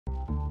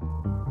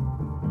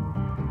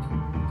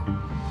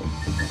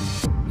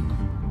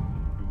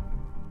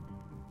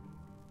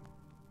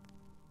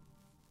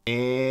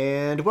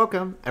And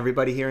welcome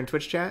everybody here in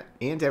Twitch chat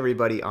and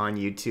everybody on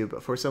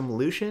YouTube for some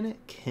Lucian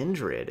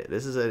Kindred.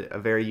 This is a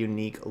very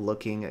unique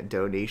looking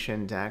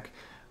donation deck.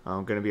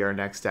 Going to be our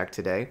next deck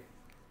today.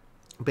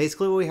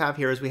 Basically what we have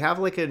here is we have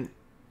like an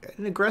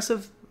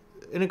aggressive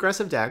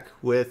deck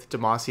with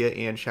Demacia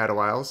and Shadow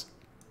Isles,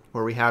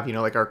 where we have, you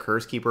know, like our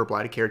Curse Keeper,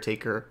 Blighted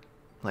Caretaker,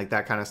 like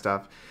that kind of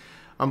stuff.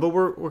 But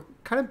we're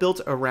kind of built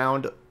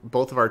around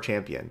both of our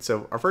champions.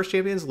 So our first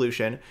champion is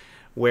Lucian,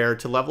 where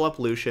to level up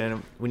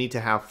Lucian, we need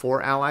to have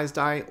 4 allies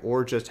die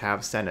or just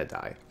have Senna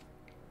die.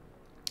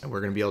 And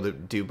we're going to be able to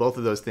do both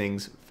of those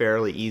things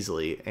fairly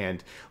easily.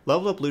 And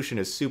level up Lucian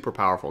is super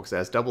powerful because it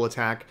has double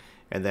attack,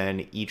 and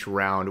then each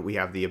round we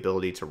have the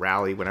ability to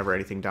rally whenever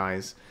anything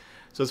dies.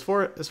 So as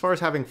far as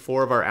having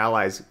 4 of our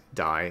allies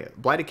die,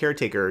 Blighted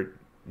Caretaker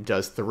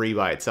does 3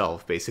 by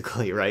itself,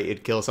 basically, right?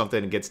 It kills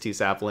something and gets 2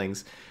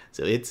 saplings.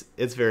 So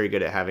it's very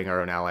good at having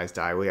our own allies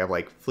die. We have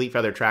like Fleet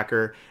Feather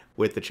Tracker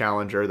with the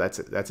Challenger.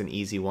 That's an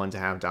easy one to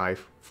have die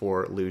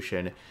for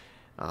Lucian.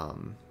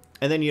 And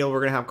then, you know, we're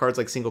gonna have cards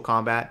like Single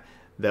Combat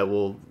that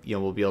we'll be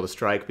able to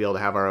strike, be able to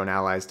have our own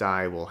allies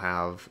die. We'll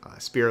have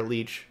Spirit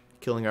Leech,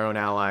 killing our own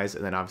allies,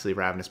 and then obviously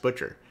Ravenous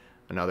Butcher,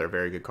 another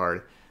very good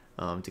card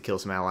to kill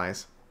some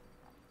allies.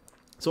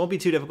 So it won't be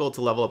too difficult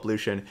to level up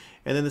Lucian.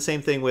 And then the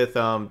same thing with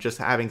just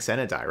having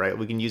Senna die, right?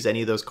 We can use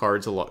any of those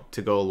cards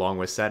to go along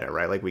with Senna,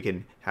 right? Like we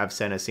can have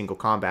Senna Single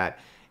Combat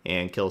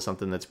and kill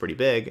something that's pretty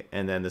big,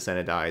 and then the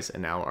Senna dies,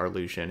 and now our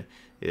Lucian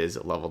is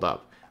leveled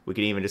up. We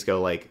can even just go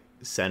like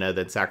Senna,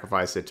 then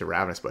sacrifice it to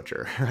Ravenous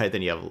Butcher, right?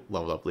 Then you have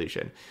leveled up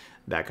Lucian,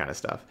 that kind of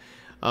stuff.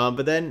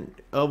 But then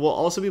we'll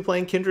also be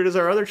playing Kindred as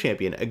our other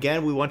champion.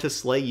 Again, we want to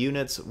slay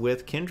units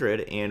with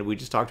Kindred, and we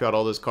just talked about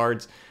all those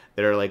cards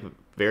that are like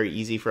very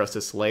easy for us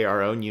to slay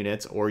our own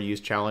units or use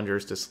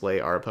challengers to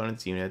slay our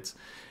opponent's units.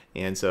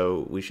 And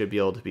so we should be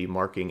able to be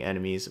marking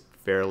enemies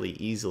fairly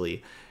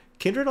easily.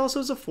 Kindred also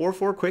is a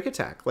 4/4 quick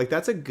attack. Like,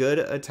 that's a good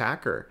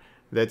attacker.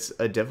 That's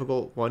a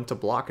difficult one to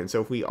block. And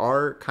so if we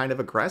are kind of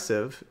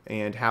aggressive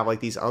and have like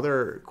these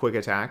other quick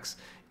attacks,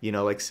 you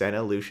know, like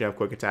Senna, Lucian have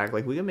quick attack,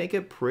 like we can make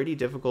it pretty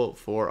difficult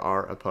for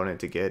our opponent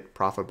to get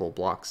profitable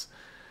blocks.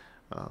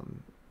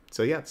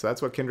 So yeah, so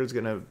that's what Kindred's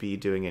going to be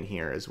doing in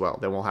here as well.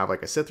 Then we'll have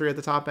like a Cithri at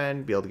the top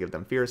end, be able to give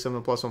them Fearsome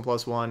and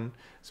 +1/+1,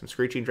 some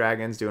Screeching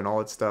Dragons doing all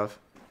its stuff.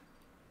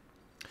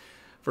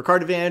 For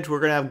card advantage, we're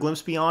going to have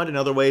Glimpse Beyond,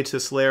 another way to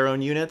slay our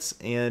own units,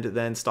 and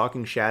then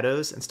Stalking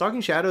Shadows. And Stalking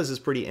Shadows is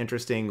pretty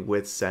interesting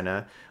with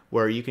Senna,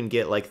 where you can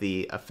get like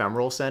the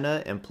Ephemeral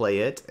Senna and play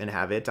it and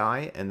have it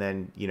die, and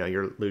then, you know,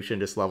 your Lucian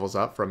just levels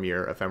up from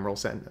your Ephemeral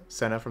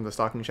Senna from the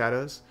Stalking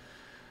Shadows.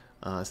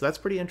 So that's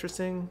pretty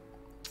interesting.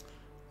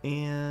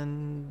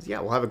 And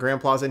yeah, we'll have a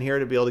Grand Plaza in here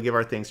to be able to give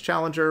our things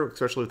Challenger,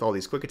 especially with all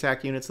these quick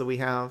attack units that we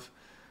have.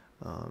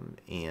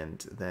 And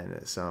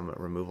then some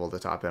removal at the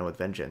top end with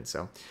Vengeance.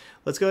 So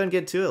let's go ahead and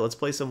get to it. Let's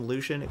play some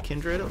Lucian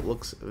Kindred. It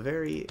looks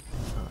very,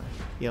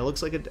 you know,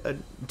 looks like a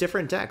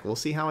different deck. We'll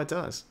see how it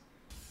does.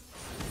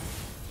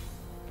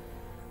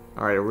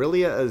 All right,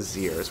 Irelia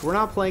Azir. So we're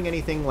not playing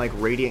anything like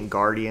Radiant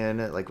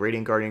Guardian. Like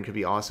Radiant Guardian could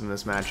be awesome in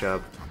this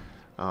matchup.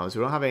 So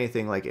we don't have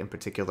anything like in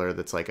particular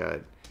that's like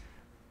a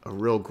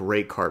real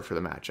great card for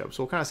the matchup.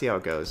 So we'll kind of see how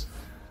it goes.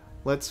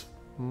 Let's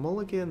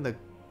mulligan the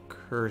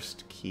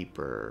Cursed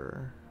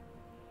Keeper.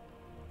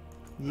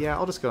 Yeah,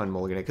 I'll just go and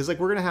mulligan it, because like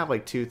we're gonna have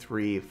like 2,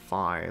 3,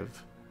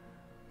 5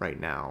 right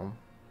now.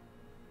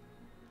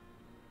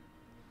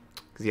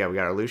 Because yeah, we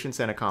got our Lucian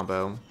Senna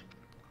combo.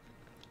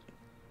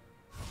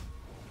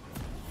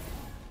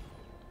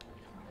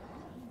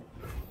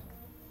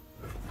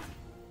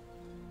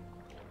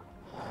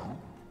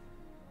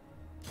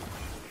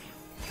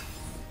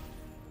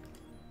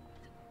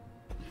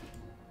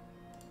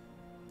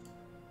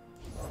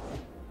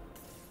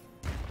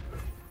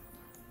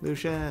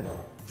 Lucian.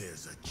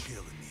 There's a chill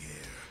in the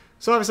air.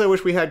 So obviously I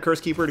wish we had Curse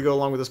Keeper to go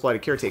along with this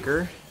Blighted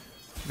Caretaker.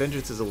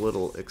 Vengeance is a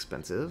little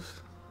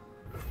expensive.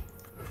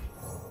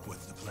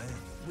 What's the plan?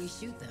 We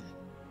shoot them.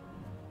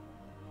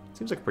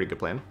 Seems like a pretty good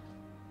plan.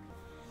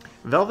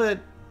 Velvet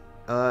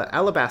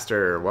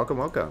Alabaster, welcome,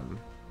 welcome.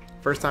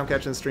 First time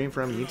catching the stream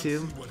from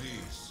YouTube.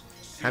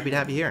 Happy to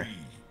have you here.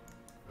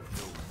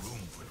 No room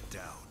for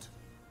doubt.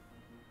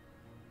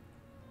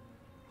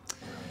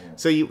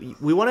 So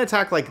we want to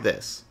attack like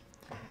this.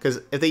 Because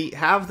if they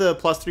have the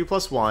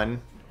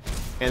 +3/+1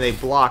 and they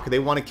block, they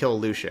want to kill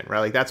Lucian, right?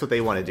 Like that's what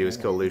they want to do, is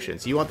kill Lucian.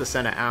 So you want the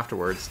Senna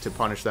afterwards to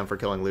punish them for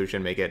killing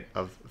Lucian, make it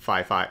a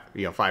 5/5,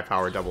 you know, 5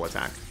 power double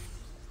attack.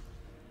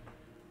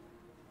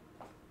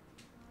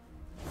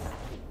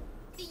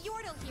 The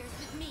Yordle here's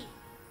with me.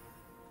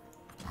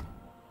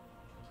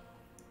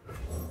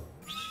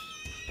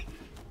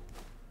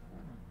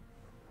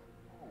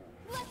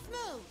 Let's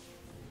move.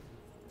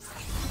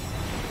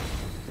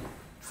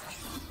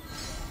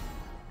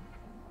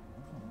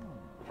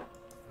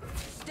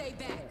 Stay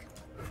back.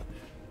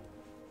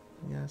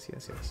 Yes,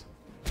 yes, yes.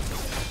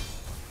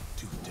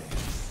 Today.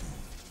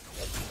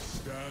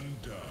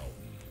 Stand down.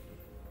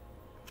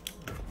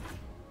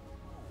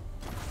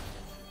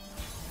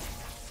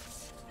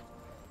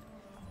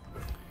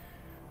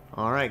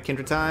 Alright,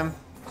 Kindred time.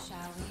 Shall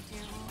we,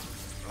 dear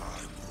wolf?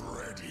 I'm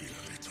ready,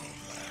 little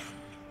lamb.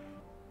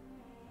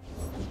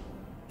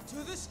 To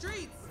the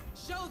streets!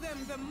 Show them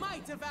the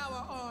might of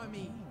our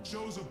army!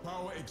 Shows of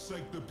power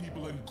excite the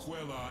people and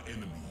quell our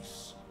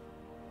enemies.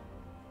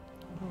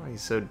 Oh,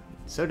 he's so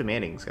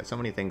demanding. He's got so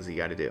many things he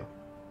got to do.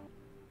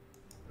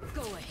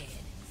 Go ahead.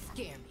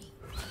 Scare me.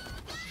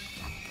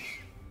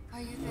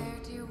 Are you there,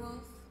 dear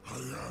wolf? I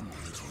am,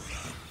 little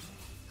lamb.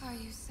 Are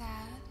you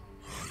sad?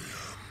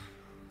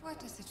 I What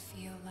does it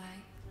feel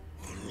like?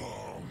 am a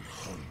long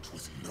hunt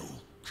with no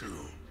kill.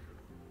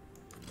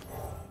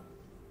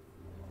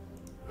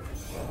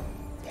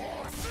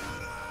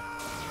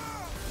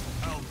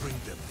 I'll bring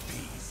them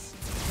peace.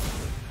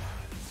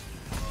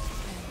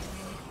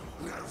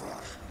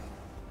 Never.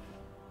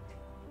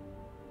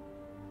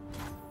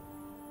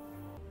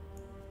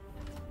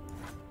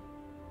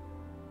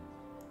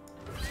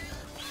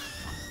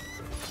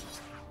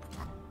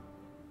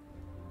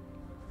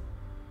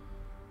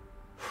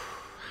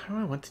 How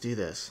do I want to do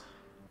this?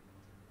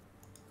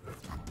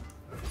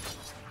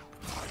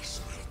 I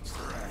smell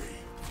prey.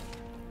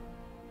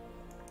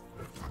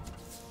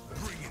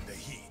 Bring in the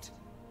heat.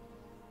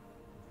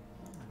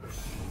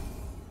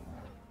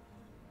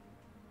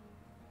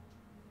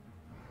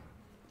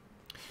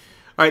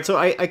 Alright, so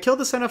I killed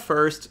the Senna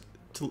first,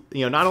 to,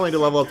 not only to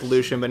level up the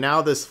Lucian, but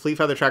now this Fleet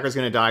Feather Tracker is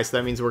going to die, so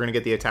that means we're going to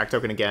get the attack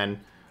token again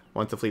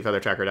once the Fleet Feather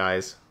Tracker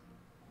dies.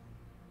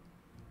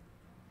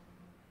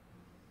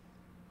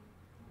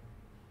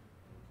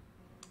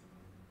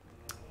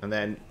 And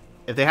then,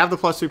 if they have the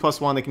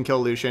 +3/+1, they can kill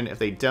Lucian. If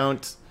they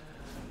don't,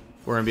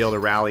 we're going to be able to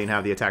rally and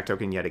have the attack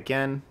token yet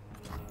again.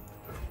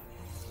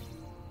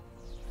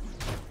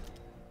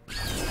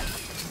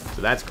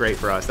 So that's great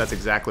for us. That's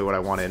exactly what I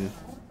wanted.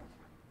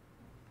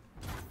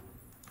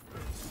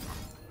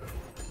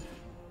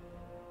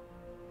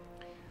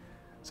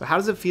 So how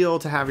does it feel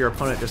to have your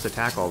opponent just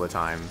attack all the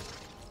time?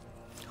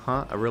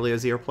 Huh? A really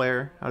Azir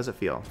player? How does it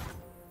feel?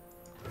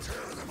 Tear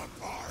them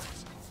apart.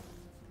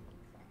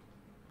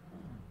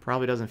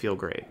 Probably doesn't feel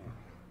great.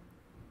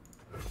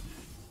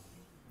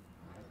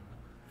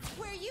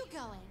 Where are you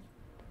going?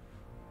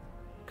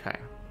 Okay.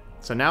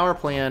 So now our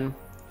plan...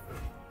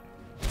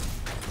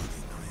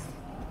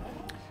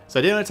 So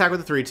I didn't attack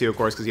with the 3-2, of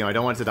course, because, I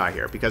don't want it to die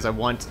here. Because I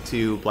want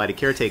to Blighted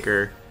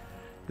Caretaker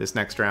this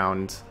next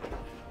round.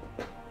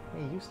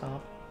 Hey, you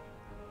stop.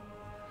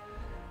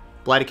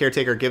 Blighted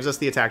Caretaker gives us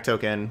the attack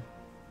token.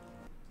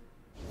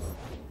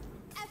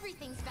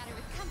 Everything's better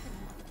with company.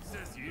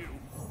 Says you.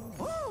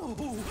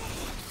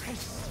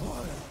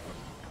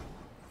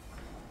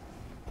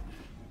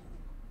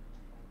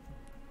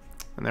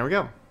 And there we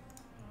go.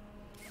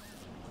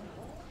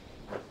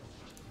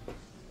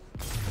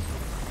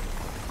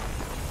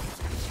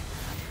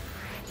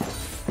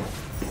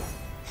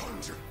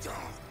 Hunt it down.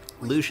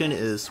 Lucian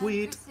is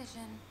sweet.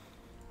 Precision.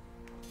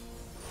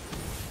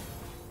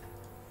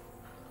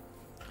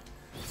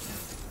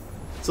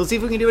 So let's see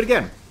if we can do it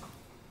again.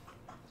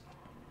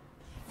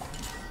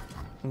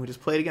 And we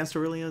just played against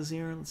Irelia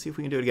Azir. Let's see if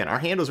we can do it again. Our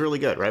hand was really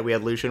good, right? We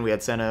had Lucian, we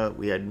had Senna,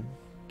 we had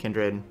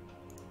Kindred.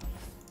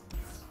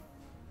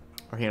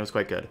 Our hand was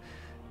quite good.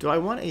 Do I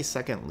want a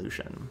second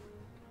Lucian?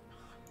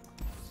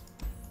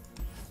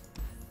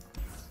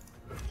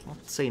 I'll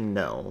say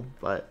no,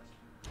 but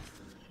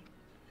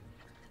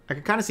I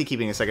could kind of see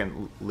keeping a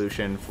second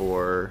Lucian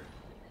for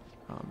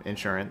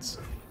insurance.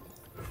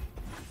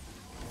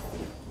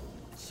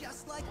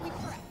 Just like we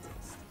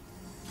practiced.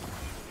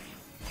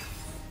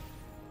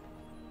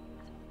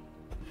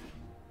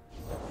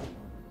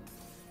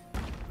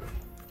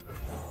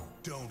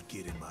 Don't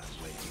get in my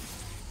way.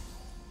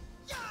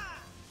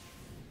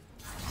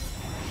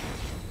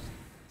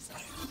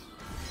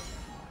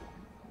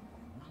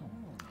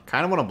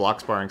 Kind of want a block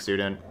sparring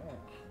student.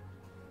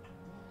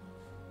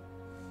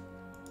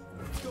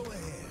 Go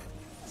ahead.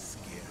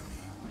 Scare me.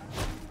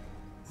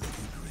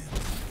 Looking grim.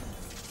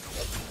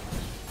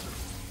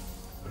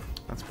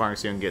 That sparring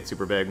student gets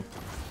super big.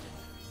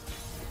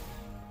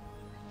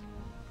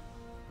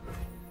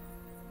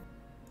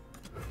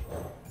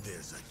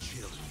 There's a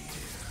chill in the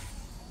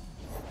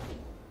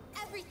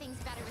air. Everything's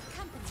better with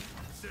company.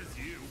 Says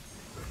you.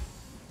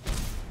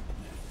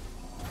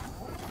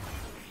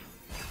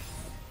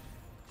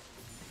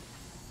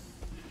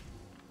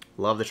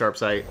 Love the sharp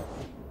sight.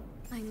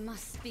 I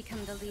must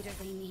become the leader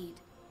they need.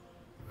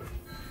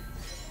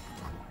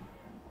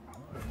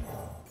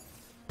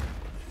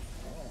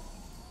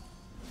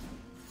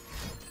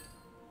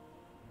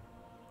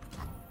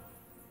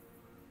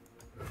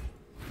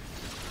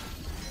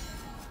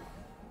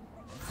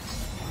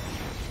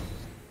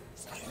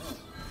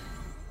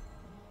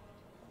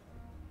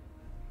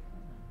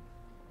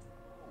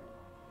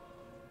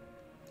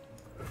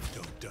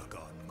 Don't duck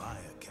on my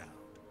account.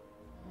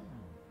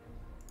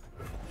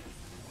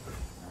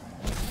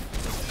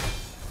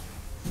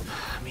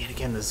 I mean,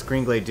 again, this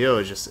Green Glade duo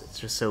is it's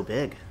just so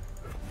big.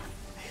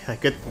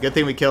 Good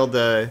thing we killed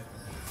the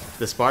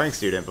sparring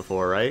student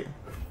before, right?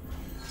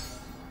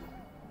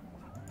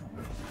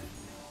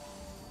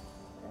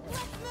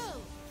 Let's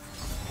move.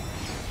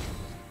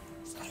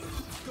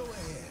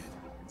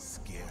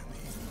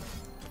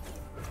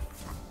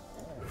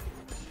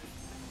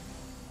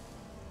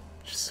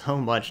 so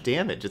much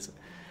damage. It's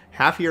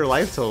half your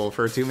life total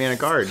for a 2-mana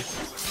card.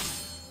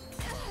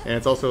 And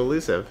it's also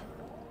elusive.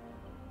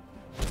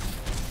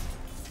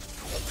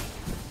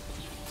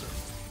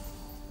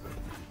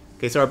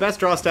 Okay, so our best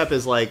draw step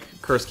is like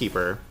Curse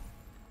Keeper.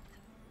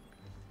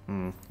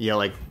 Yeah,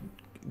 like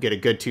get a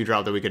good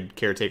 2-drop that we could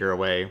Caretaker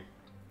away.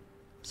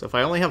 So if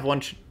I only have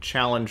one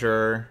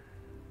challenger,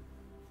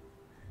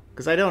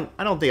 because I don't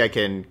think I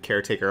can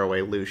Caretaker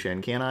away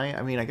Lucian, can I?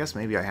 I mean, I guess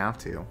maybe I have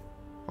to.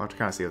 We'll have to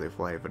kind of see how they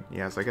play, but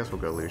yeah, so I guess we'll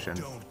go Lucian.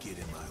 Don't get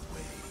in my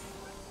way.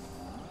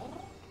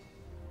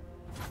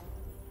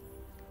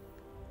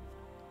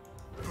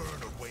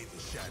 Burn away the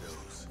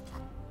shadows.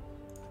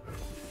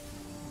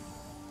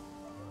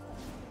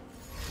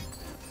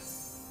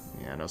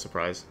 Yeah, no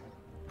surprise.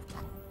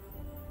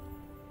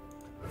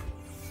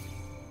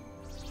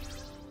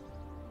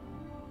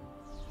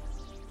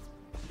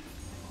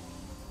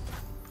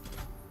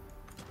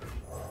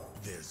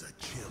 There's a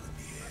chill in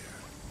the air.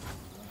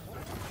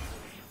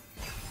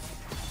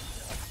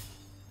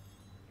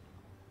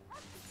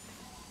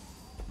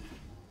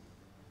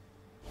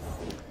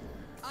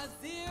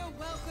 Azir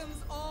welcomes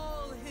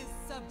all his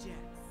subjects.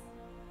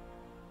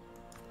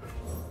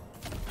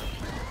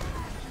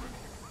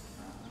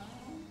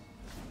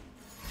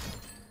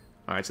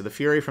 Alright, so the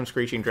Fury from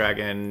Screeching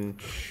Dragon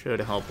should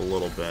help a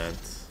little bit,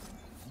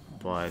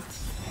 but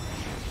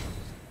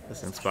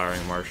this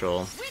Inspiring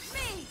Martial... With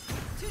me!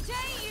 Today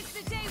is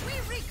the day we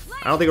reclaim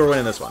I don't think we're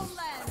winning this one. our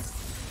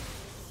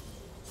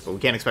lands. But we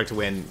can't expect to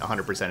win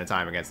 100% of the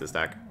time against this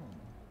deck.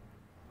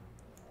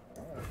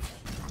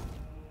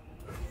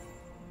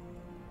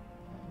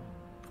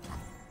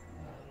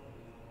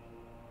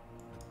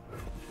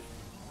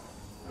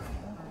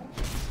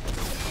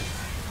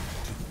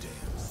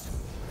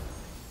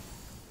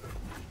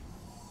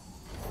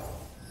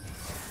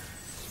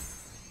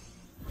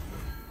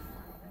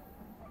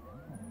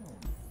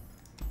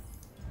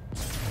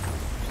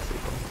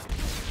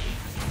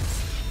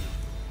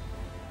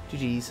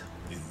 GG's.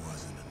 It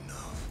wasn't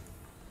enough.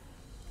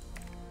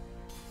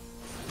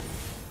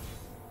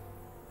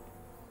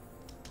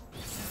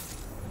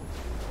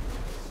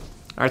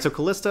 Alright, so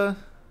Kalista,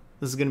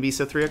 this is going to be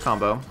Cithria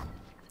combo.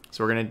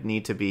 So we're going to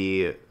need to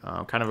be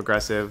kind of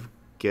aggressive,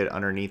 get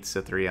underneath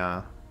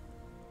Cithria.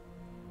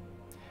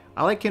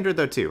 I like Kindred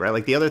though too, right?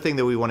 Like the other thing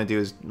that we want to do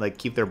is like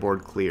keep their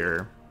board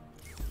clear.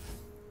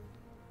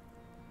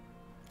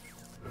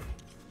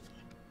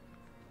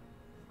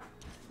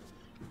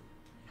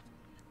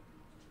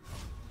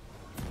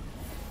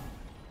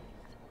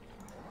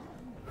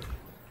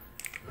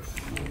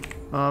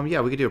 Yeah,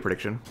 we could do a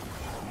prediction.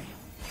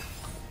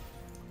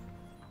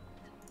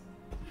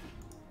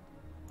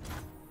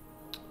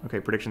 Okay,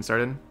 prediction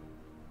started.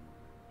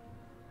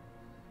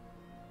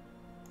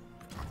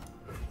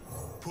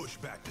 Push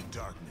back the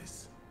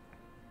darkness.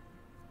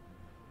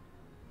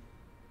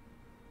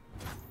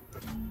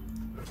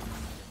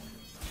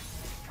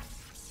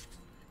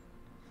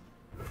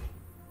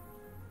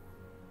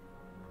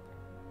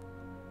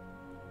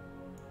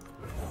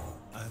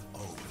 I've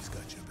always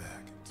got your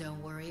back.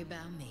 Don't worry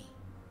about me.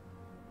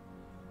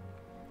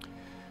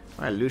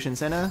 Alright, Lucian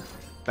Senna,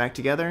 back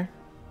together.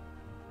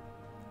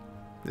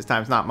 This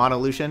time it's not Mono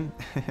Lucian.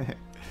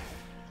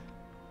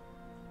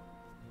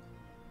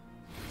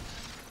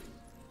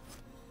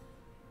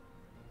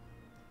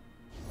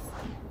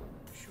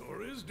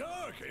 Sure is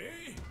dark,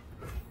 eh?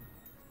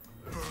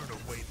 Burn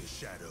away the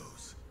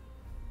shadows.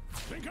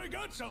 Think I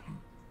got something.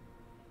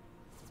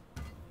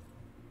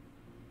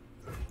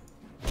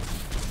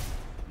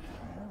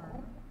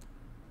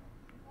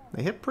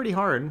 They hit pretty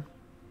hard.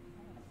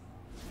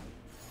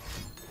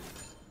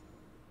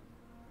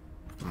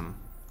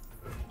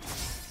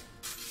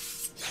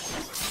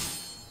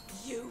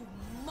 You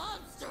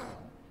monster!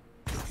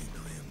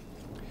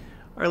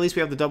 Or at least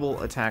we have the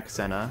double attack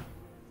Senna.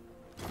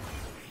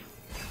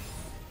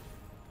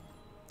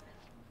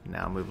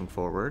 Now moving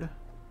forward.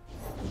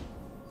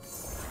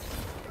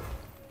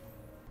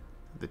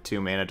 The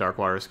 2-mana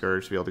Darkwater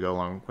Scourge to be able to go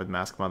along with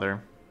Mask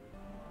Mother.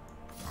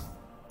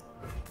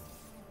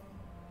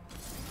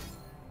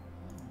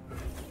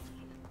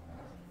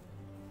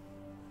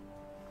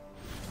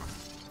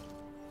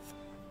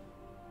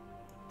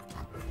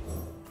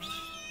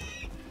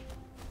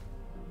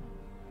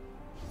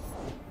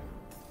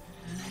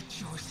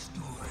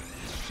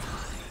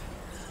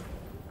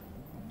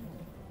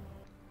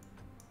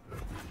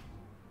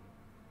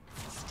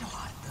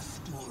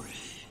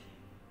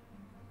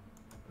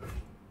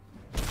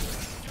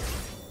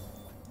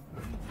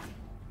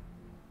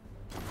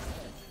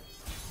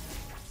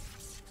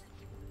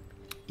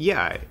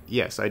 Yeah,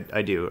 yes,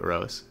 I do,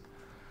 Rose.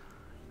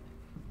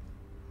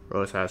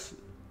 Rose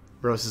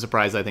is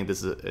surprised. I think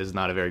this is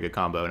not a very good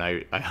combo, and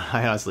I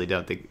honestly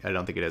don't think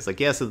it is. Like,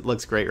 yes, it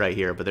looks great right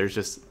here, but there's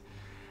just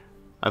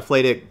I've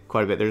played it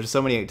quite a bit. There's just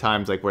so many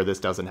times like where this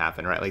doesn't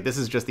happen, right? Like this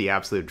is just the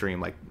absolute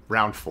dream. Like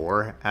round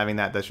 4, having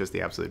that's just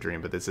the absolute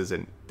dream. But this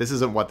isn't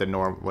what it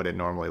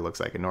normally looks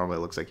like. It normally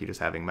looks like you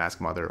just having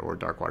Mask Mother or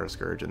Darkwater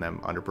Scourge and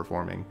them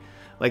underperforming.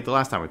 Like the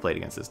last time we played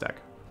against this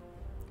deck.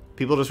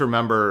 People just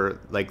remember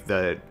like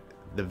the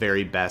the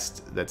very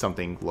best that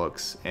something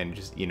looks, and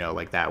just, you know,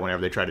 like that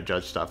whenever they try to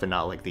judge stuff, and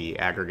not like the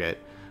aggregate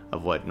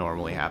of what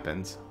normally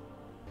happens.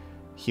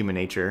 Human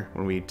nature,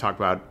 when we talk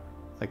about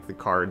like the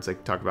cards,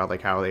 like talk about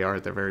like how they are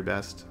at their very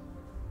best.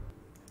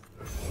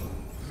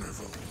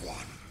 Never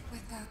one.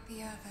 Without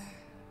the other.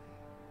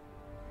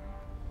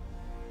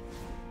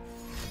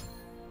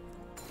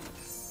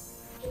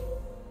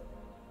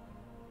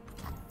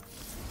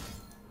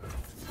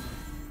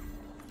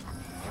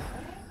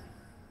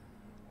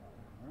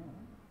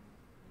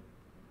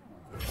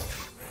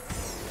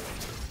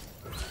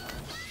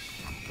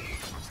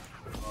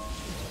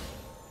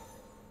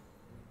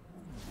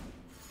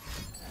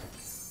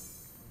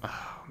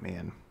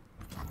 Man,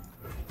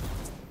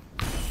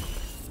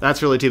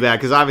 that's really too bad,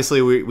 because obviously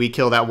we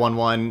kill that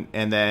 1/1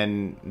 and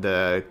then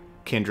the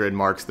Kindred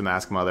marks the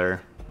Mask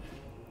Mother.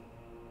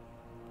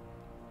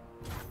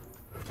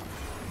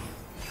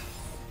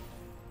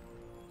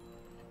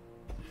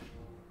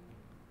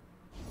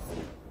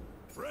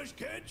 Fresh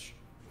catch?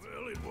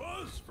 Well, it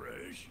was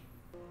fresh.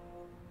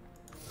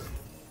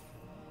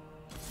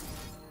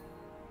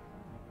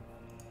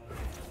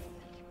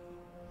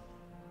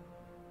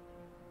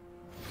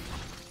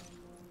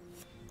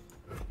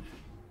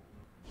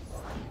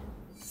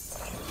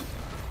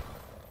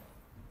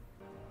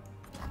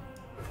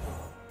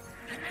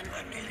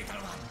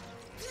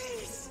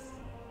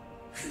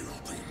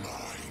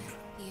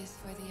 He is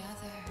for the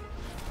other.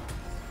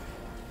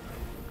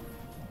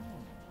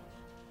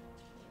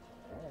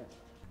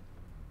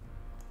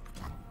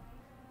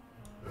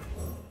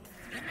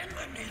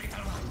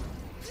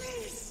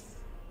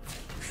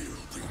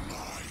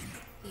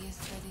 He is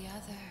for the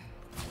other.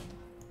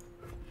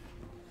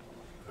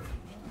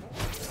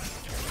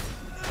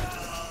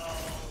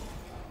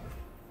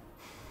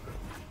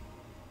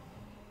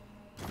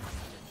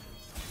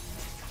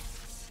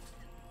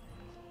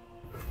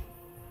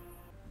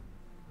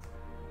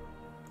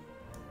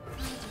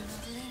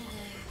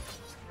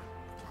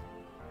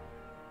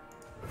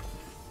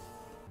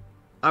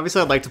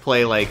 Obviously I'd like to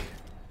play like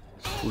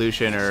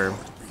Lucian or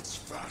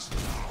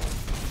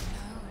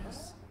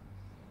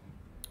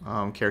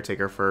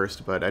Caretaker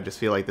first, but I just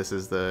feel like this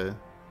is the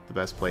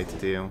best play to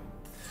do.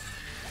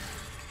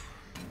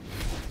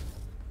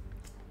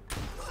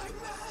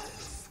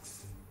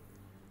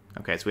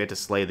 Okay, so we have to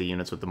slay the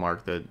units with the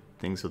mark. The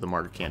things with the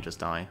mark can't just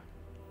die.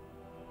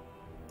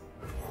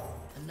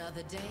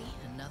 Another day,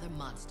 another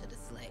monster to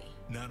slay.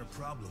 Not a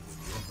problem when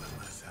you're by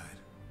my side.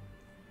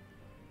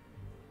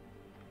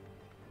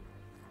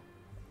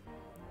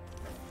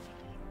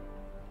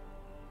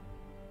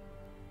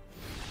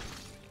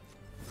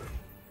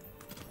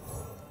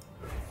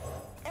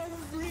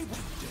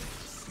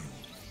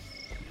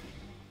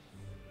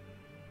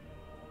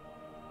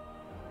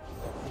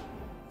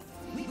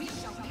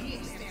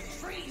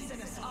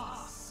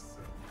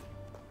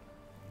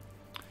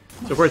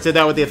 So of course did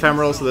that with the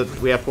ephemeral so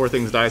that we have 4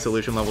 things die, so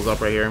Lucian levels up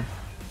right here.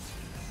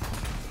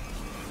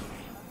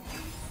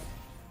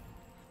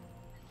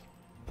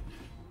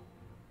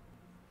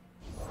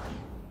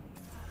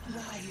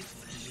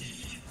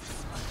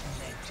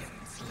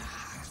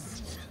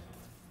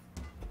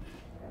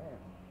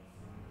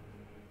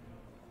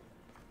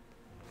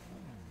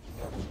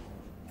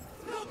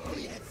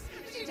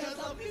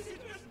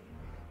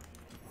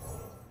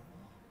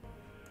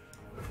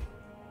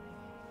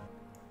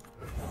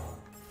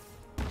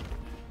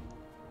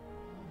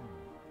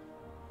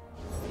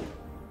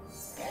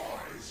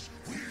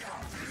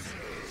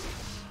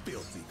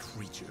 Filthy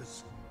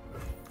creatures.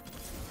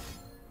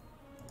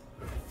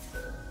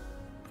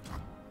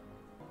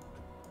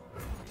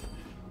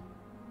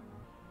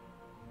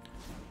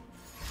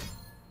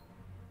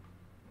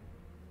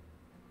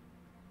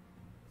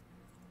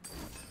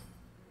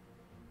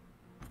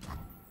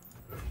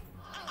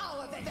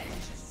 Our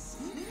vengeance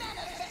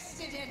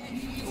manifested in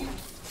you.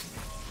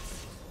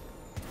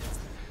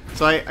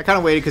 So I kind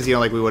of waited because, you know,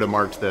 like we would have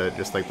marked the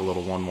just like the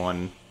little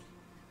 1/1.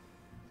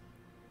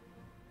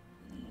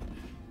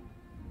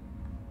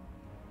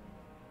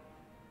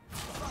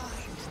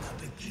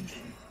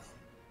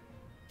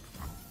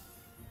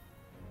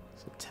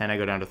 So 10, I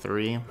go down to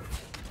 3.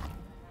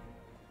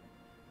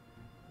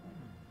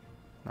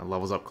 That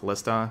levels up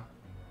Kalista.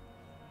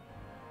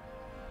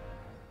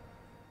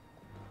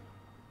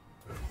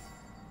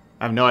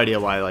 I have no idea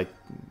why like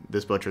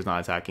this butcher's not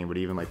attacking, but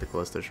even like the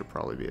Kalista should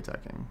probably be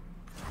attacking.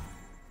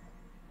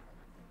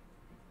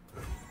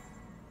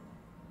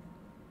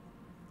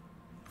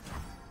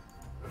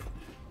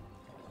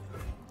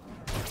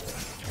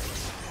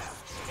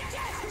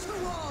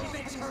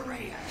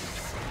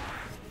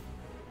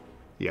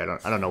 Yeah,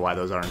 I don't know why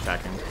those aren't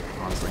attacking,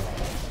 honestly.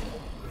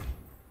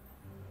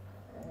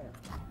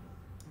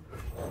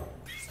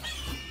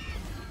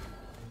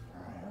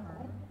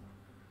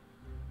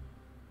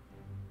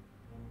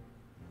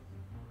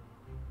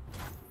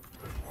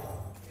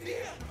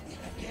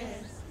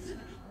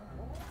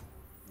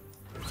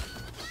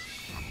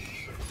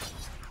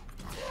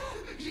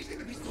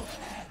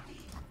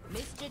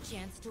 Missed your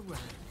chance to run.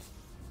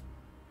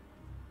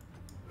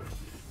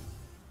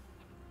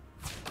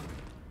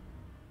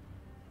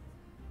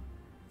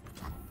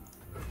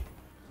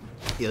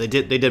 Yeah, they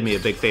did me a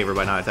big favor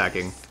by not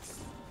attacking.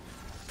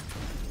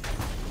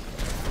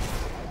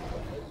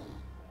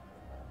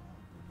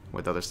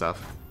 With other stuff.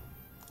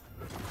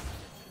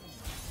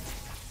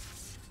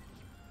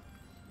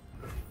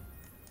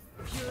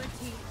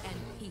 Purity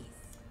and peace.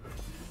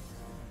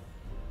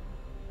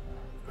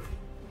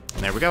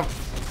 And there we go.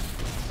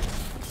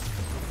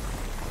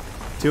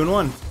 2 and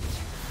 1.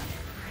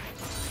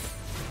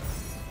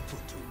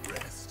 Put to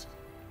rest.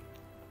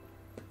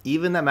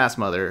 Even that Mass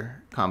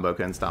Mother combo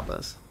couldn't stop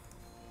us.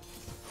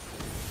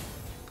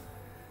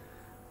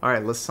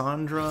 Alright,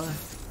 Lissandra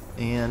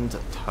and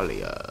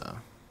Taliyah.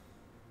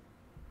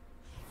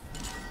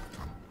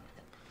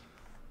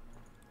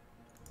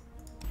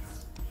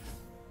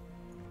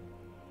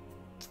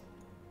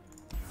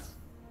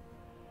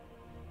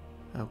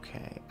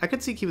 Okay, I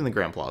could see keeping the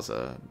Grand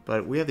Plaza,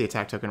 but we have the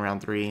attack token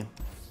round 3. I'm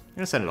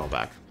gonna send it all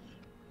back.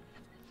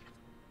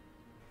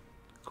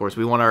 Of course,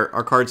 we want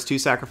our cards to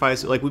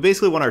sacrifice. Like, we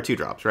basically want our 2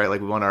 drops, right?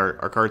 Like, we want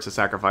our cards to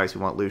sacrifice.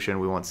 We want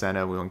Lucian, we want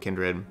Senna, we want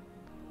Kindred.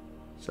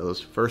 So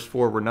those first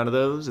 4 were none of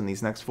those, and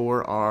these next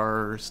 4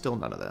 are still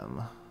none of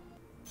them.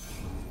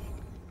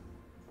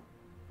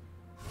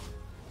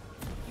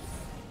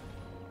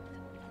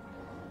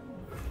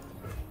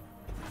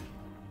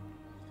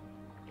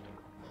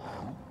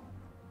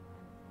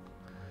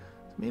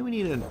 Maybe we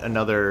need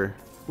another...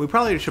 We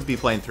probably should be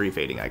playing 3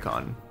 Fading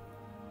Icon.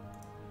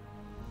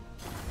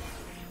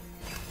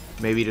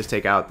 Maybe just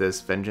take out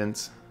this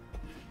Vengeance.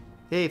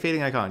 Yay,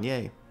 Fading Icon,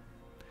 yay.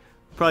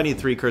 Probably need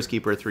 3 Curse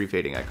Keeper, 3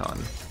 Fading Icon.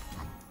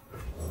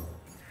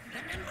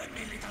 Remember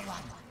me, little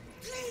one.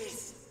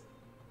 Please.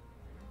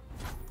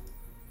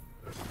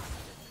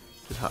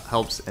 Just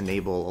helps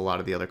enable a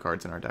lot of the other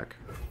cards in our deck.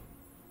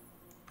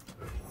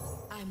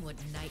 I'm what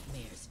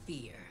nightmares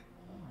fear.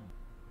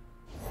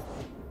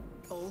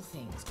 All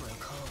things grow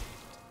cold.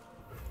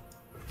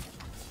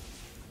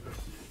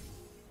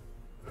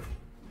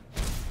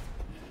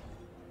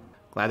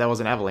 Glad that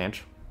wasn't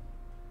Avalanche.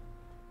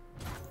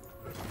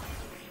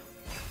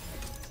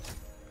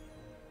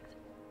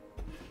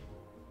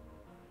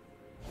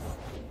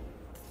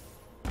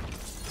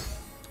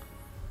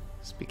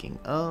 Speaking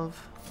of...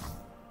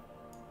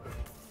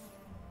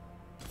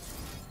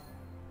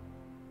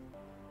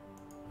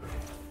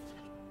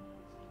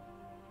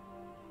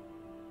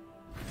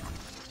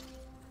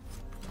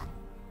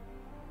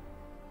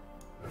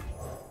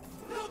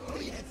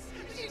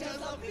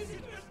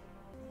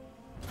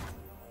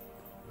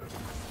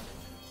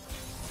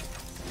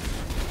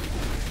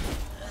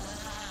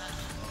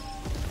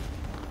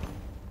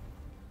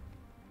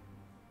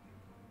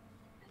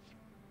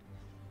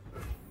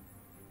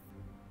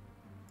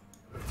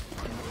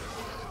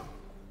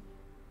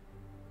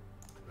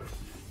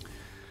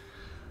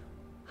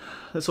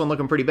 This one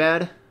looking pretty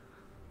bad.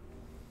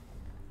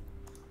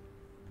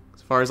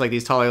 As far as like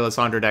these Taliyah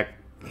Lissandra deck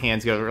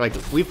hands go, like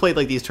we've played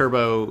like these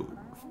turbo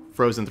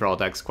Frozen Thrall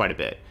decks quite a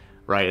bit,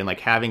 right? And like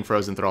having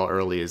Frozen Thrall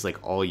early is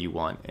like all you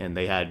want. And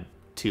they had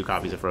 2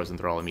 copies of Frozen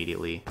Thrall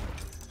immediately.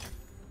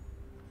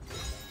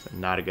 So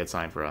not a good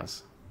sign for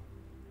us.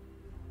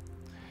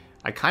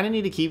 I kind of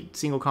need to keep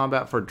single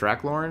combat for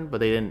Draklorn, but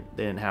they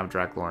didn't have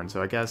Draklorn,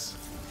 so I guess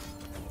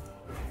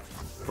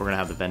we're gonna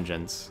have the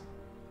Vengeance.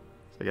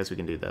 So I guess we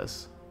can do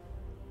this.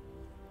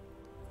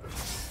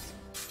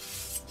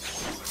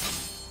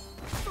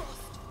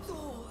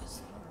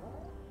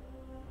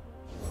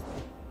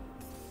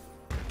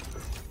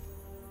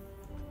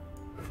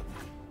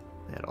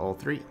 They had all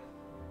 3. And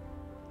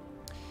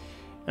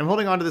I'm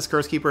holding on to this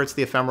Curse Keeper. It's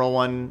the ephemeral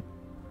one,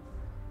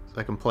 so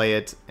I can play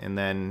it and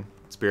then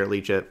Spirit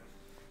Leech it.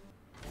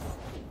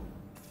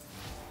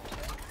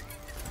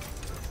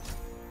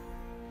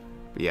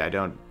 But yeah, I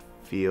don't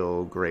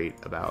feel great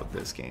about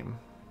this game.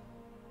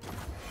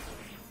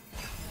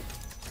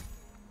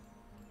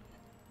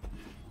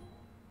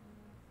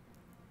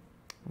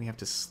 We have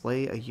to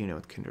slay a unit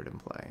with Kindred in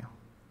play.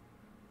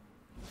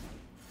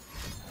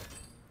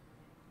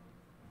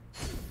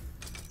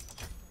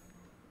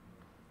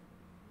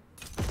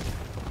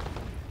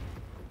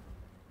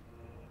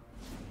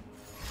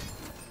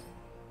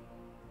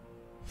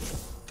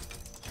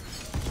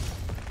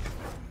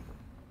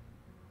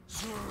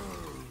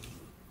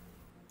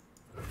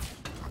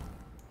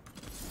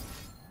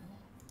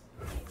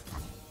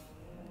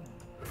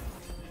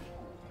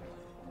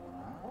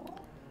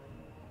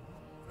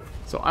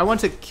 So I want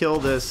to kill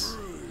this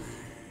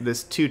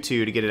 2/2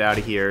 to get it out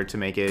of here to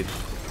make it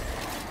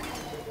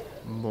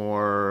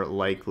more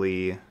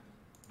likely,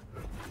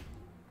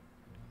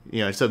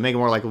 you know, so make it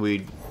more likely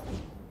we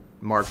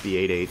mark the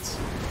 8/8s.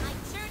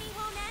 My journey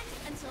won't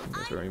end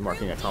until So we're I'm gonna be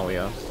marking a through with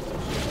Taliyah. it.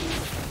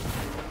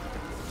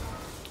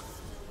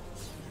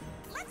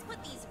 Let's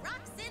put these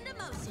rocks into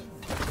motion.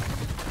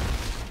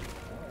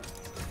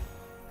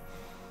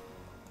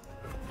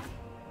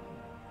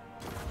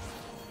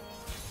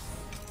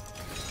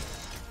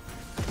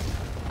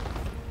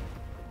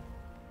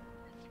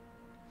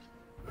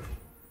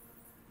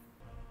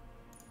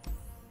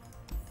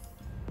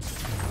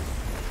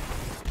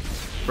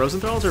 Frozen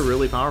Thralls are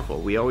really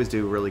powerful. We always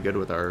do really good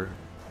with our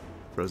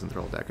Frozen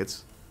Thrall deck.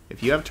 It's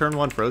If you have turn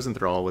 1 Frozen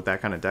Thrall with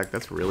that kind of deck,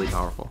 that's really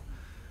powerful.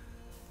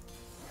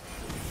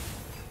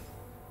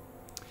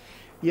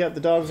 Yeah,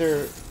 the dogs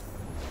are...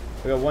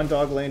 We got one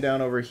dog laying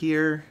down over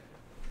here,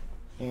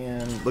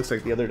 and looks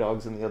like the other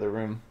dog's in the other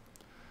room.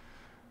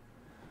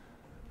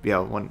 Yeah,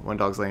 one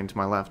dog's laying to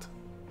my left.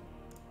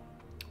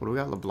 What do we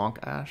got? LeBlanc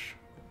Ashe.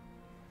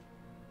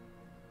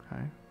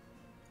 Okay.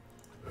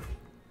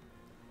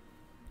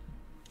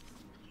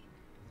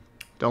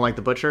 Don't like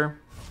the Butcher.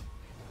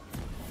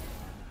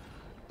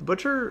 The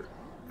Butcher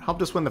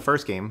helped us win the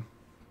first game.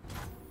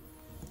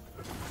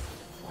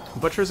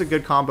 Butcher's a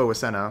good combo with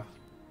Senna.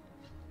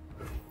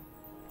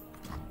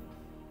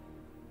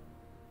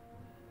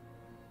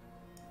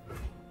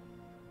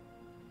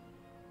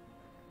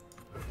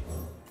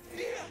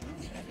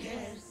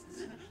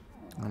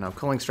 I don't know,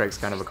 Culling Strike's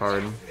kind of a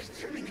card. Kind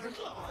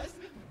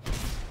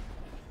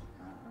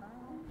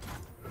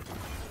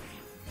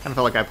of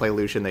felt like I play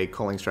Lucian, they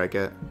Culling Strike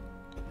it.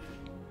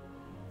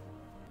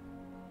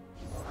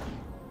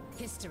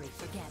 History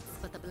forgets,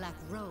 but the Black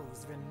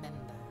Rose remembers.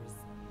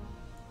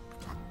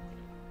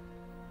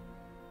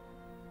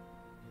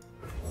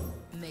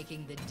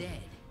 Making the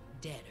dead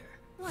deader.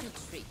 What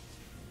a treat.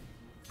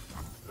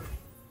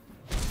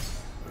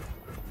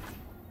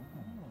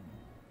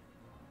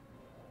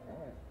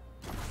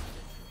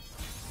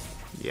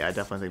 Yeah, I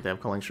definitely think they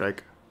have Culling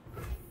Strike.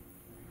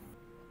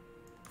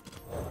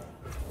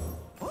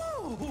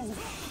 Oh,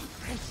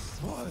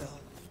 soil.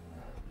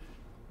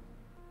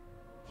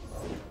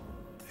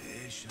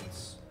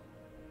 Patience.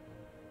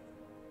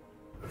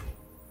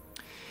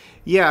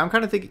 Yeah, I'm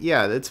kind of thinking.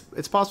 Yeah,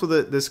 it's possible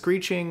that the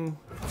Screeching,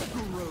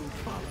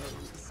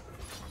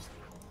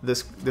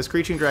 the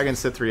Screeching Dragon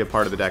Sith 3 a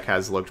part of the deck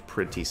has looked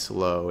pretty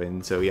slow,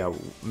 and so yeah,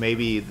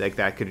 maybe like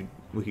that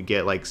we could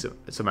get like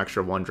some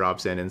extra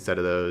 1-drops in instead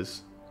of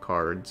those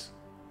cards.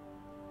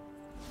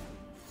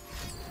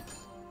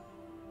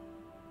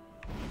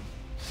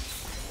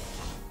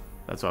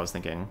 That's what I was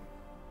thinking.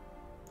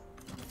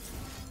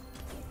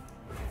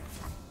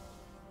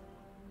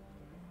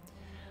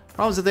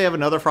 Problem is if they have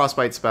another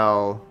Frostbite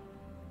spell,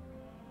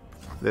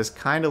 this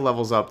kind of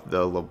levels up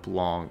the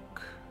LeBlanc.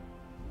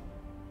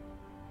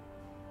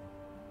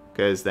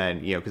 Because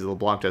then, you know, because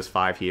LeBlanc does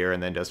 5 here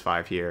and then does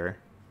 5 here.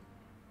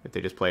 If they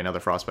just play another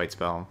Frostbite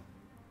spell.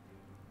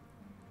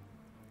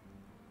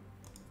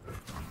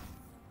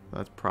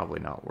 That's probably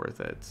not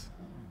worth it.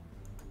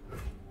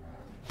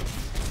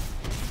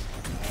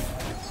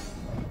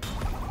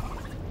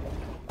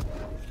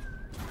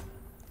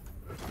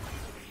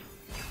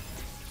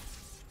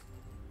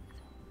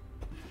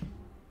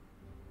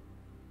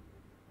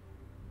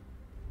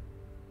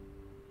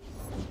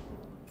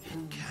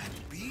 It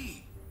can't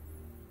be.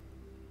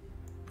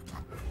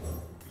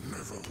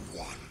 Never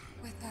one.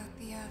 Without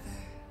the other.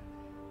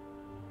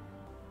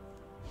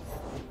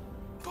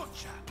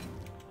 Gotcha.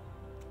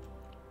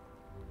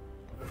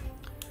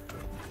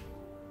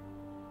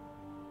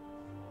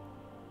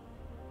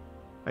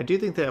 I do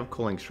think they have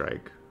Culling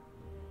Strike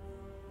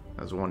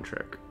as one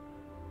trick.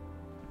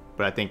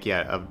 But I think,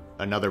 yeah,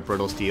 another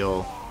Brittle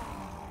Steel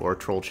or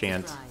Troll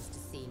Chant Surprised to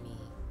see me.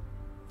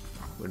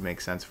 would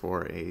make sense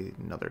for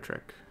another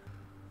trick.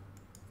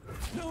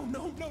 No,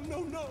 no, no,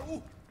 no,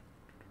 no.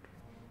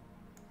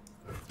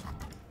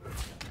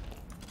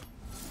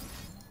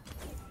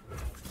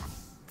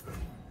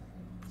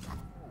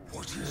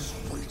 What is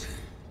waiting?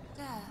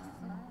 Death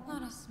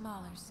on a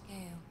smaller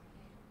scale.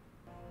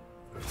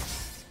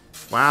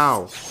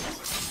 Wow.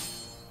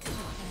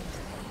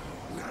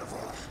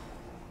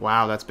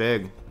 Wow, that's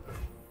big.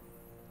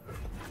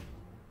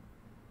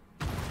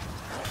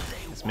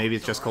 Maybe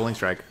it's just Culling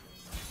Strike.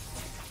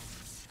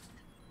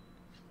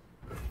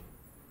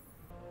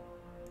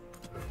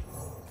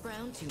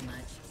 Frown too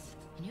much,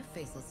 and your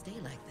face will stay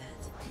like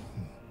that.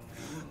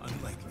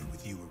 Unlikely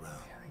with you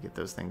around. I get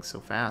those things so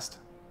fast.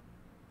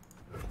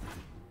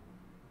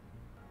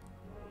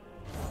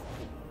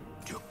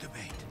 Took the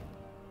bait.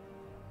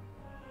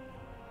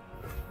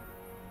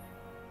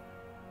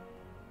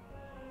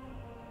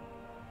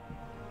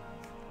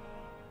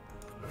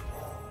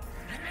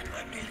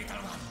 Remember me, little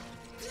one.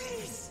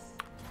 Please.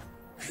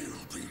 He'll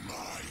be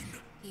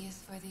mine. He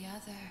is for the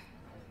other.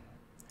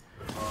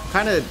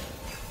 Kind of,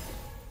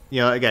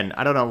 you know, again,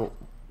 I don't know.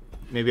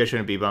 Maybe I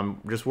shouldn't be, but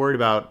I'm just worried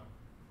about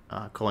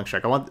Culling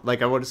Strike.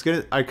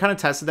 I kind of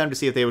tested them to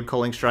see if they would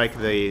Culling Strike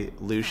the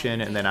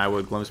Lucian, and then I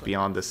would Glimpse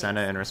Beyond the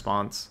Senna in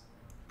response.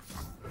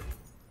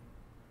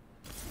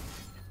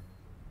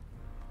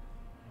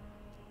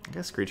 I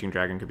guess Screeching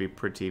Dragon could be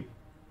pretty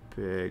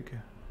big.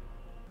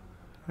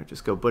 I'd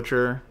just go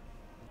Butcher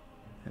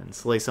and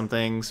slay some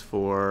things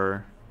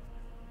for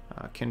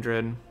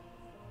Kindred.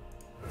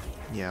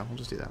 Yeah, we'll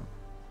just do that.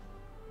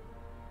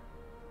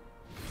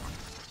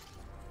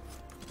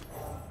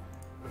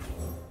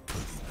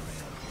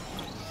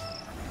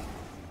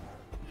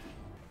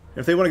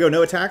 If they want to go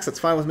no attacks, that's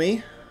fine with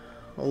me.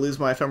 I'll lose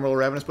my Ephemeral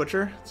Ravenous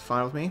Butcher. It's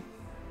fine with me.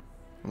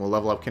 And we'll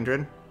level up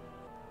Kindred.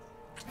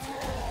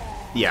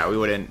 Yeah, we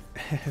wouldn't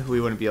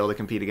be able to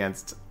compete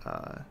against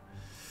a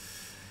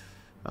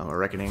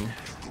Reckoning.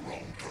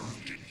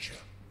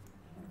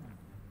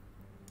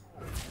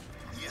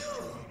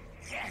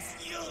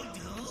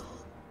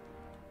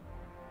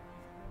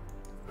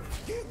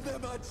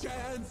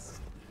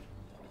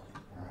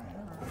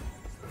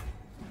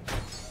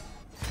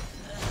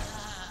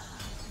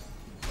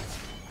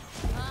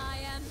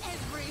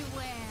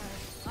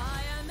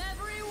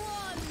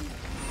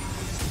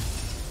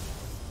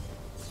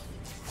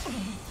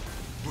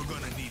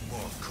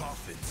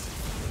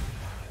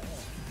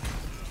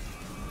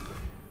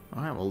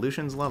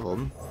 Lucian's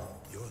leveled.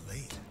 You're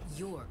late.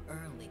 You're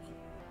early.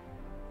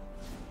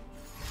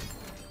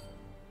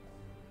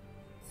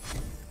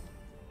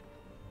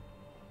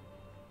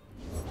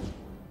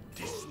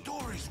 These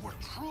stories were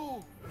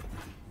true.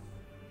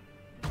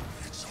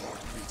 Its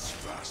heart beats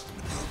fast.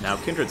 Now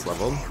Kindred's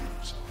leveled.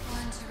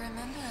 One to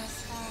remember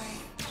us by.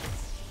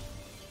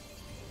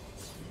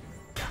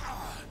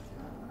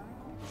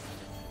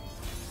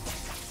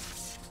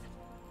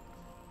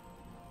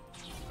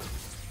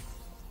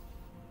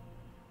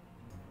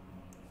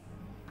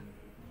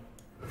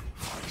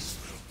 I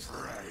smell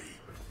prey.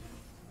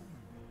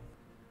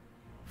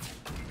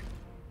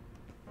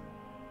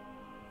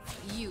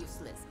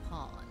 Useless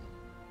pawn.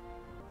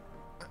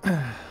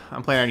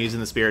 I'm planning on using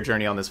the Spirit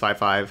Journey on this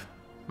 5/5.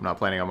 I'm not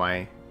planning on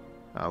my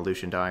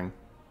Lucian dying.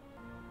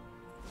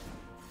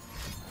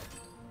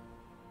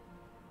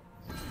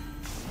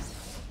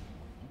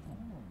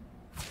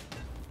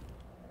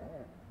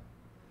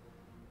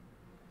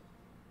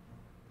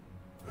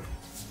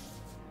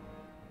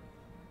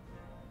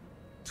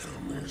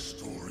 Tell me a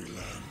story,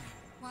 Lamb.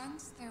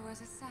 Once there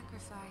was a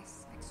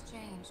sacrifice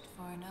exchanged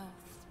for an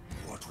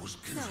oath. What was So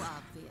given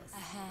obvious. A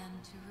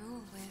hand to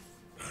rule with.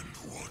 and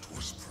what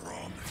was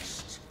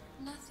promised?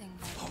 Nothing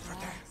but Over the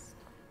there. last.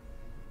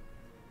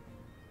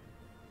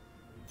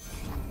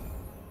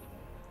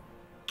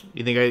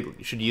 You think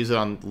I should use it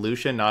on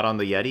Lucian, not on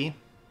the Yeti?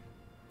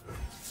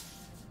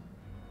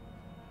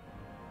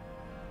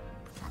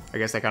 I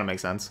guess that kind of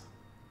makes sense.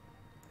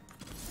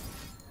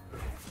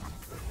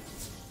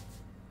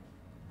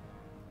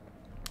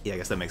 Yeah, I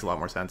guess that makes a lot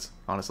more sense,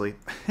 honestly.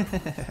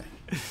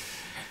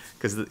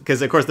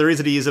 Because of course, the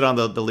reason to use it on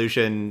the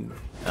Lucian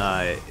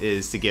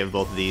is to give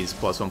both of these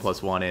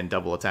 +1/+1 and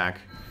double attack.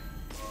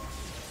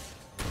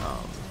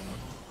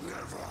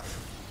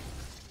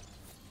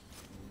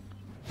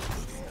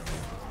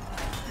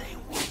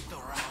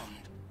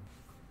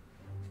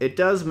 It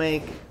does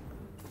make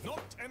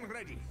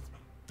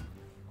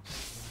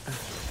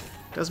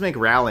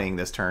rallying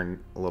this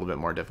turn a little bit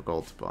more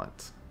difficult,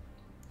 but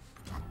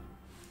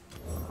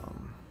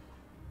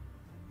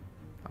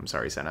I'm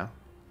sorry, Senna.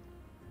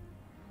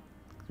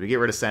 We get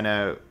rid of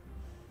Senna,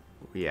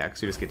 yeah,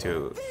 because we just get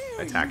to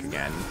attack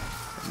again,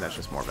 and that's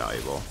just more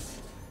valuable.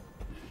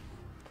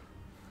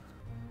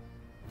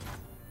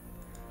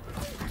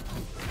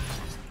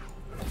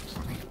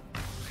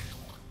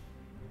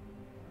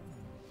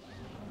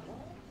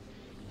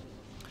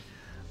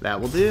 That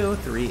will do.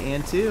 3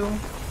 and 2.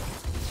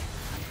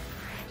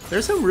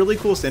 There's some really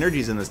cool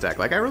synergies in this deck.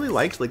 Like, I really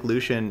liked like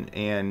Lucian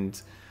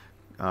and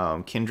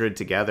Kindred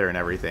together and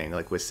everything.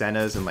 Like with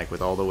Senna's and like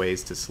with all the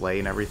ways to slay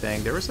and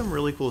everything. There were some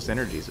really cool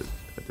synergies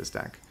with this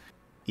deck.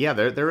 Yeah,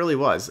 there really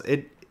was.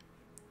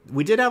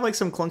 We did have like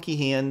some clunky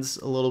hands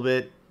a little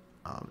bit,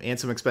 and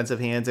some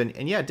expensive hands,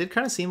 and yeah, it did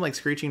kind of seem like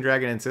Screeching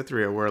Dragon and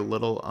Cytheria were a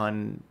little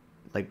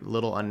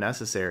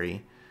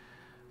unnecessary.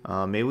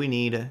 Maybe we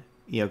need.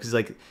 You know, because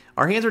like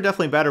our hands are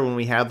definitely better when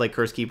we had like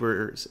Curse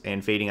Keepers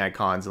and Fading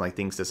Icons and like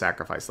things to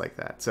sacrifice like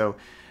that. So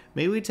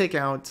maybe we take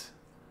out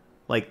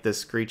like the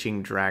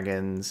Screeching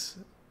Dragons,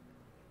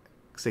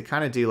 because they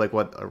kind of do like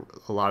what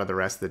a lot of the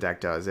rest of the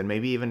deck does, and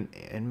maybe even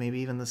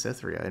the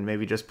Cytheria, and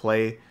maybe just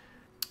play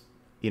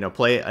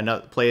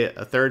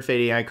a third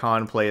Fading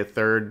Icon, play a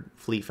third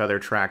Fleet Feather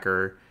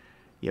Tracker,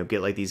 you know,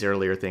 get like these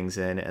earlier things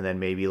in, and then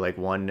maybe like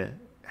one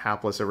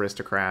Hapless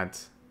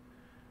Aristocrat,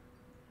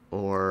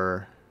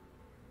 or.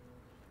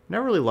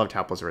 Never really loved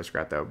Hapless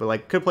Aristocrat though, but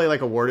like could play like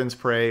a Warden's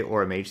Prey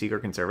or a Mage Seeker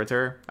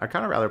Conservator. I'd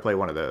kind of rather play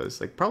one of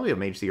those, like probably a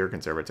Mage Seeker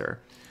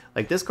Conservator.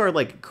 Like this card,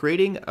 like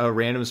creating a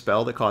random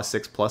spell that costs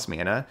 6+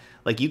 mana,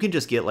 like you can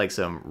just get like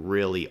some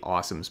really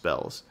awesome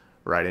spells,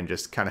 right? And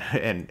just kind of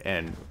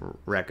and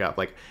wreck up.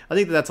 Like I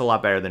think that's a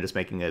lot better than just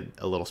making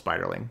a little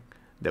Spiderling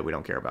that we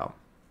don't care about.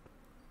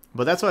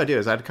 But that's what I do,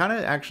 is I'd kind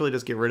of actually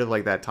just get rid of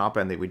like that top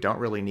end that we don't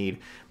really need,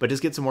 but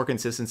just get some more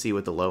consistency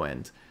with the low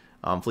end.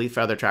 Fleet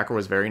Feather Tracker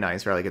was very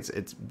nice, right? Like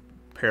it's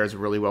pairs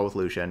really well with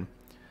Lucian.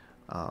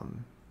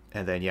 And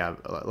then yeah,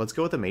 let's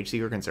go with the Mage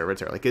Seeker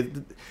Conservator. Like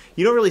you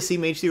don't really see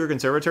Mage Seeker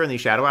Conservator in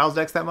these Shadow Isles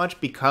decks that much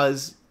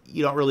because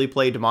you don't really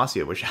play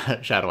Demacia with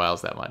Shadow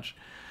Isles that much.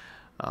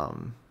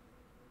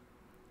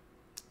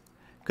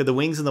 Could the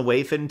Wings and the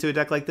Way fit into a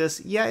deck like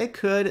this? Yeah, it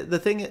could.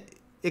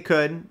 It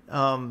could.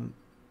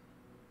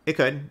 It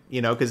could,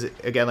 you know, because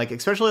again, like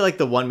especially like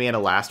the 1-mana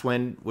Last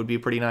Wind would be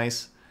pretty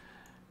nice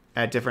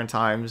at different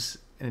times.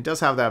 And it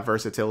does have that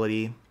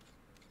versatility.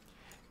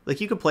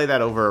 Like, you could play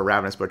that over a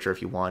Ravenous Butcher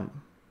if you want,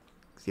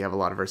 because you have a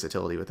lot of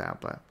versatility with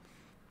that, but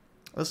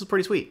this is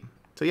pretty sweet.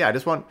 So yeah, I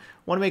just want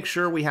to make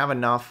sure we have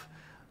enough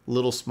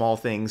little small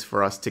things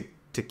for us to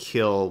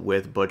kill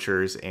with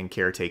Butchers and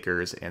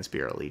Caretakers and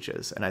Spirit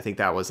Leeches. And I think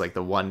that was like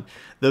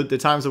the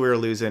times that we were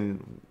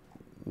losing,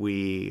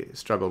 we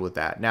struggled with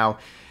that. Now,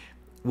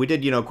 we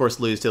did, you know, of course,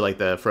 lose to like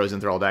the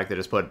Frozen Thrall deck that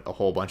just put a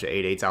whole bunch of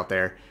 8/8s out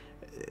there.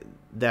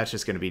 That's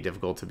just going to be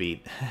difficult to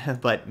beat.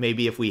 But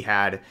maybe if we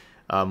had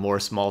more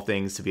small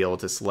things to be able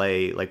to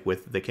slay, like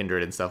with the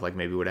Kindred and stuff, like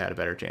maybe we would have had a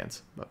better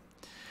chance. But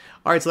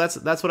all right, so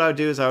that's what I would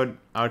do, is I would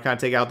kind of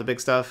take out the big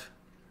stuff,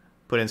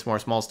 put in some more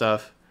small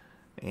stuff,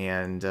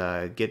 and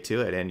get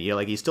to it. And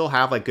you still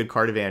have like good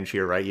card advantage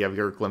here, right? You have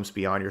your Glimpse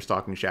Beyond, your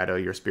Stalking Shadow,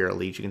 your Spirit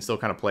Leech. You can still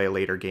kind of play a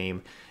later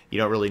game. You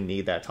don't really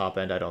need that top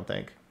end, I don't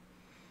think.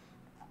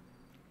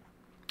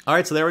 All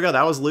right, so there we go.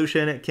 That was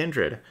Lucian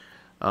Kindred.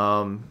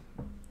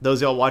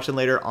 Those y'all watching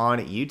later on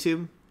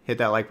YouTube, hit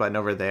that like button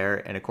over there.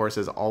 And of course,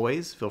 as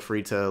always, feel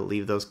free to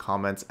leave those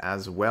comments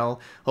as well.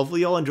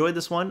 Hopefully y'all enjoyed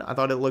this one. I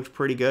thought it looked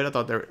pretty good. I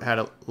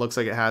thought looks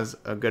like it has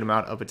a good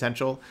amount of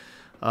potential.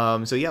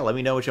 So yeah, let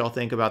me know what y'all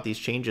think about these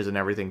changes and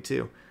everything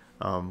too,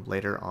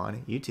 later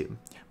on YouTube.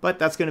 But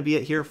that's going to be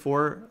it here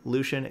for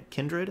Lucian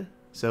Kindred.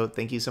 So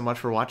thank you so much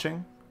for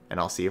watching, and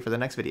I'll see you for the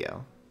next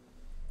video.